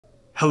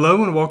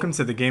Hello and welcome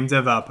to the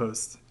GameDev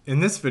Outpost.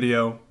 In this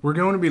video, we're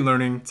going to be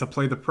learning to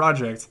play the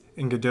project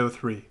in Godot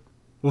 3.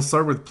 We'll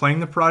start with playing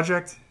the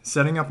project,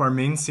 setting up our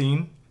main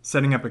scene,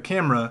 setting up a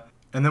camera,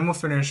 and then we'll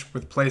finish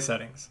with play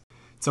settings.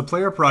 To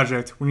play our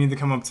project, we need to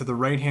come up to the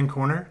right-hand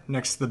corner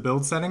next to the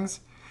build settings,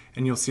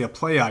 and you'll see a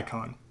play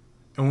icon.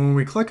 And when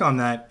we click on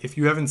that, if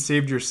you haven't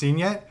saved your scene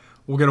yet,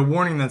 we'll get a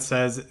warning that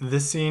says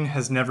this scene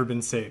has never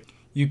been saved.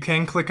 You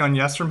can click on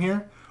yes from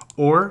here,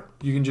 or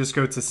you can just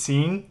go to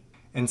Scene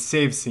and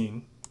Save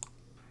Scene.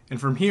 And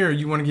from here,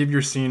 you want to give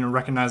your scene a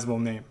recognizable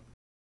name.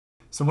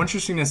 So once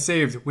your scene is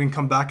saved, we can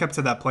come back up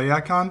to that play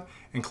icon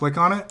and click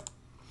on it,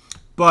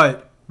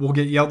 but we'll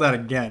get yelled at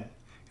again.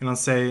 And it'll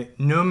say,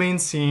 no main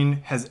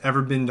scene has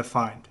ever been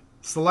defined.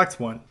 Select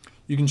one.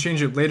 You can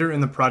change it later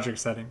in the project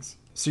settings.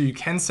 So you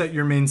can set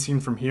your main scene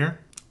from here,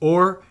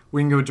 or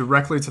we can go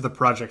directly to the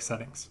project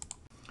settings.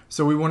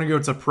 So we want to go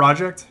to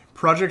Project,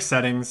 Project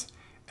Settings,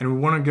 and we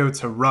want to go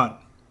to Run.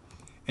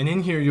 And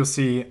in here, you'll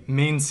see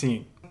Main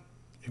Scene.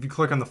 If you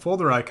click on the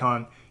folder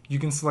icon, you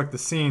can select the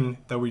scene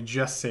that we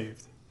just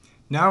saved.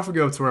 Now if we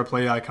go to our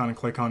play icon and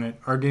click on it,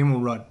 our game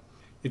will run.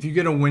 If you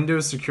get a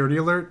Windows security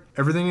alert,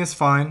 everything is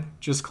fine,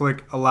 just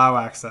click Allow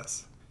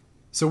Access.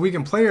 So we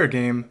can play our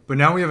game, but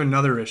now we have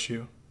another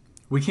issue.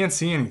 We can't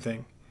see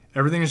anything.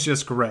 Everything is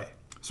just gray.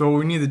 So what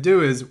we need to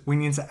do is we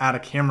need to add a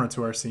camera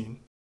to our scene.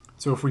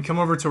 So if we come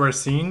over to our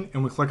scene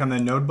and we click on the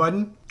node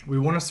button, we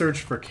want to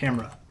search for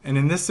camera. And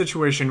in this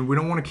situation, we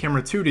don't want a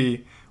camera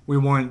 2D, we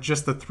want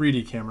just the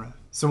 3D camera.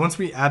 So once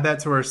we add that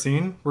to our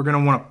scene, we're going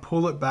to want to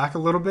pull it back a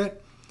little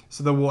bit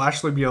so that we'll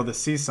actually be able to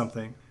see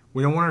something.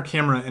 We don't want our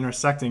camera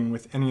intersecting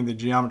with any of the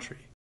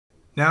geometry.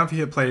 Now if you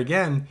hit play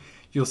again,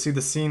 you'll see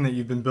the scene that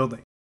you've been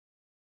building.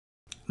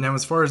 Now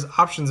as far as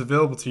options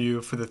available to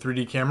you for the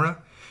 3D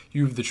camera,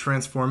 you have the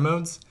transform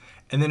modes,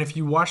 and then if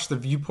you watch the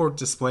viewport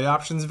display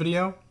options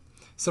video,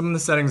 some of the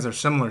settings are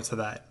similar to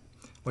that,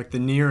 like the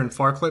near and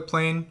far clip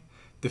plane,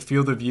 the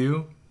field of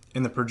view,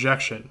 and the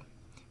projection,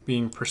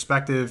 being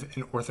perspective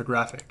and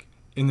orthographic.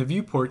 In the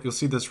viewport, you'll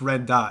see this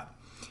red dot.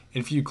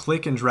 And if you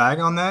click and drag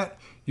on that,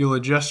 you'll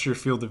adjust your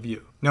field of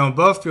view. Now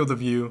above field of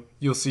view,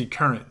 you'll see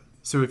current.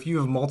 So if you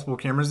have multiple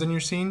cameras in your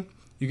scene,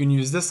 you can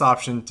use this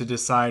option to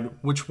decide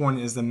which one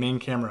is the main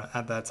camera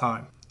at that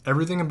time.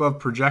 Everything above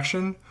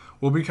projection,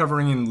 we'll be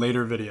covering in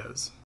later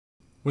videos.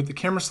 With the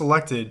camera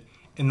selected,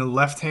 in the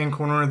left-hand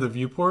corner of the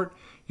viewport,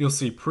 you'll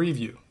see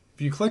preview.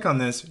 If you click on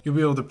this, you'll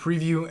be able to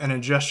preview and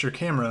adjust your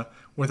camera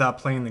without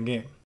playing the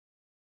game.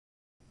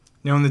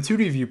 Now in the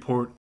 2D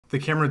viewport, the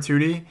camera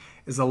 2D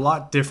is a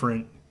lot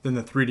different than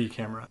the 3D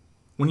camera.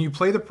 When you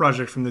play the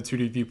project from the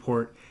 2D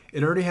viewport,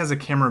 it already has a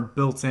camera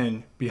built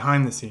in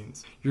behind the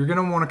scenes. You're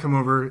going to want to come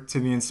over to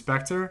the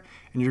inspector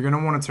and you're going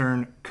to want to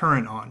turn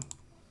current on.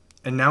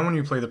 And now when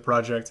you play the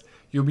project,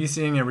 you'll be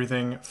seeing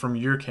everything from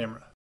your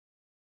camera.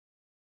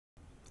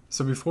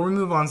 So before we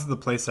move on to the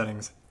play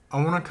settings,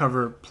 I want to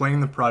cover playing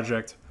the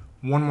project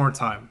one more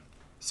time.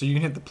 So you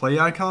can hit the play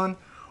icon,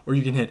 or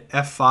you can hit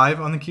F5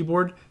 on the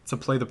keyboard to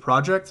play the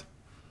project.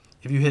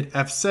 If you hit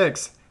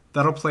F6,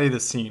 that'll play the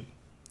scene.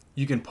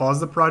 You can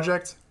pause the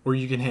project, or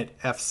you can hit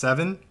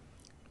F7,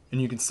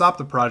 and you can stop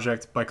the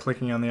project by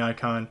clicking on the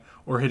icon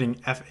or hitting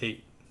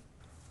F8.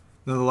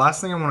 Now the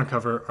last thing I want to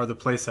cover are the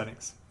play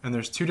settings, and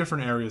there's two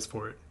different areas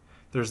for it.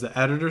 There's the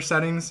editor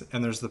settings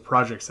and there's the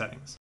project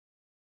settings.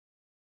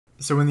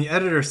 So in the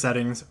editor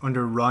settings,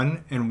 under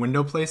Run and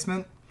Window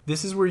Placement,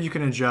 this is where you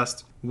can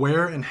adjust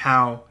where and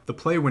how the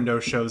play window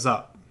shows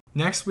up.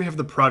 Next, we have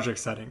the project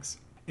settings.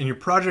 In your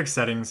project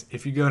settings,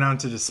 if you go down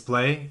to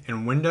Display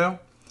and Window,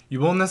 you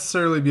won't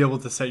necessarily be able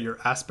to set your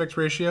aspect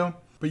ratio,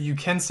 but you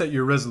can set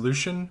your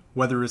resolution,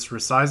 whether it's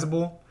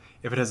resizable,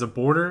 if it has a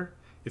border,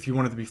 if you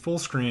want it to be full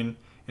screen,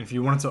 and if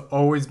you want it to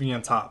always be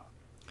on top.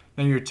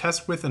 Now your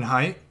test width and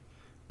height,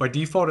 by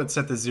default it's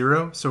set to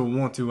 0, so it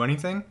won't do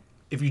anything.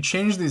 If you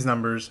change these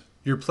numbers,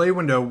 your play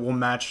window will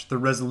match the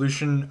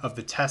resolution of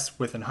the test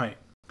width and height.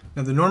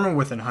 Now the normal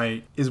width and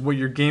height is what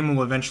your game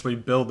will eventually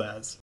build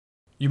as.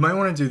 You might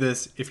want to do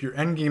this if your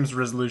end game's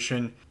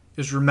resolution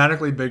is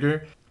dramatically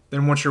bigger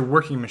than what your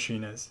working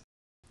machine is.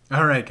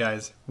 Alright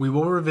guys, we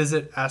will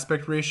revisit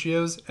aspect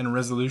ratios and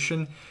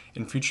resolution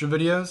in future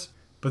videos,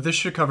 but this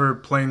should cover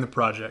playing the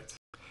project.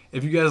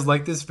 If you guys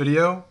liked this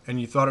video and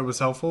you thought it was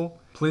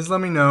helpful, please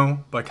let me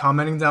know by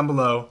commenting down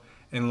below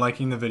and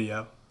liking the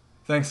video.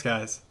 Thanks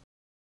guys.